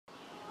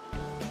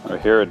We're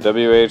here at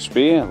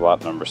WHB,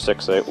 lot number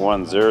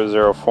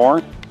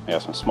 681004. We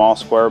have some small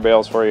square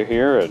bales for you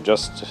here,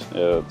 just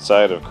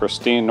outside of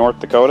Christine, North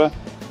Dakota,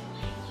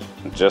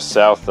 just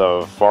south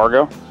of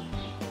Fargo.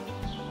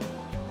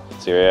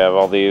 So we have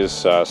all these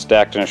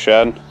stacked in a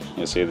shed.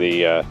 You see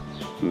the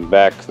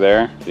back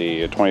there,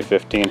 the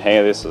 2015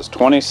 hay. This is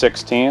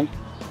 2016.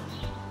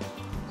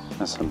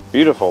 That's some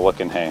beautiful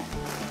looking hay.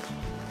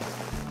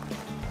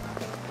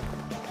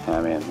 I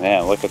mean,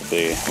 man, look at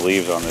the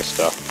leaves on this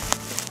stuff.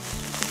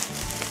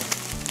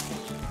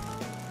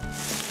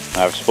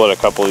 I've split a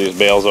couple of these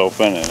bales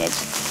open and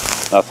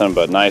it's nothing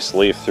but nice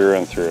leaf through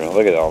and through.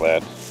 Look at all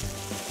that.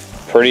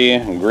 Pretty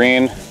and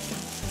green.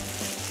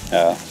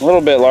 A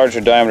little bit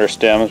larger diameter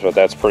stems, but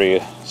that's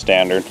pretty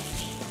standard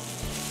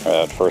for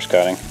that first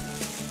cutting.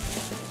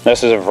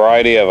 This is a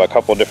variety of a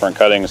couple different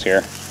cuttings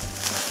here.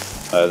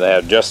 They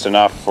have just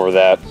enough for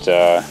that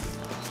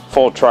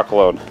full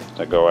truckload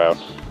to go out,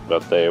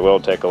 but they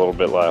will take a little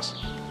bit less.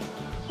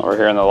 Over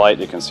here in the light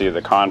you can see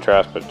the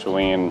contrast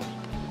between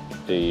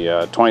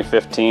the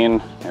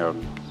 2015,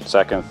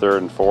 second,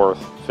 third, and fourth,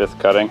 fifth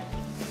cutting,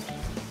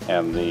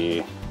 and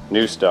the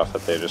new stuff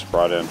that they just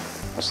brought in.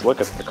 Let's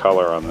look at the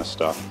color on this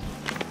stuff.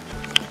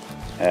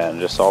 And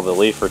just all the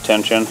leaf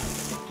retention.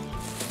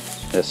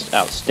 This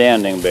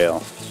outstanding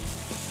bale.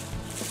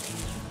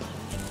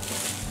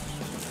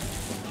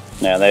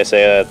 Now they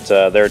say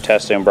that their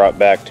testing brought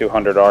back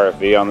 200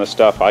 RFV on this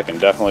stuff. I can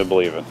definitely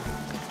believe it.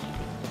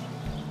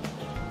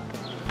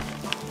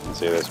 You can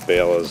see this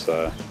bale is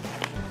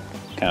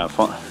kind of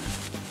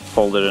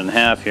folded in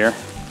half here.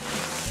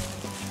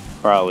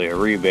 Probably a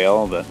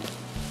rebale, but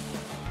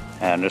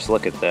and just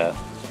look at that.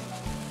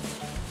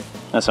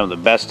 That's some of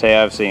the best hay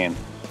I've seen.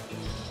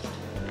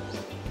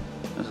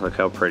 Just look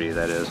how pretty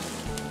that is.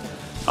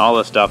 All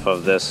the stuff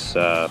of this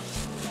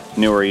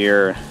newer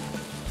year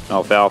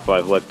alfalfa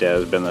I've looked at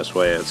has been this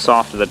way. It's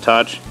soft to the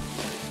touch.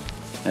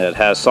 It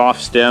has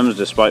soft stems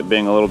despite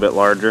being a little bit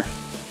larger.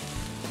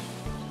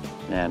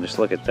 And just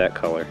look at that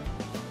color.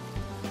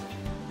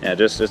 Yeah,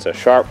 it's a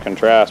sharp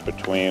contrast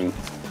between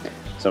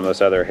some of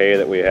this other hay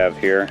that we have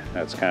here.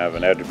 That's kind of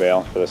an edge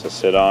bale for this to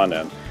sit on,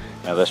 and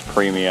this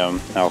premium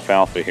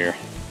alfalfa here.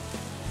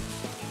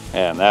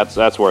 And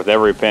that's worth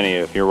every penny.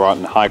 If you're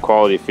wanting high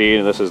quality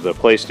feed, this is the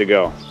place to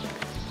go.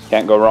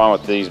 Can't go wrong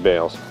with these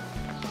bales.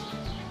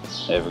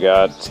 They've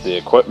got the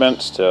equipment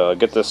to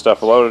get this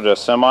stuff loaded to a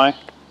semi,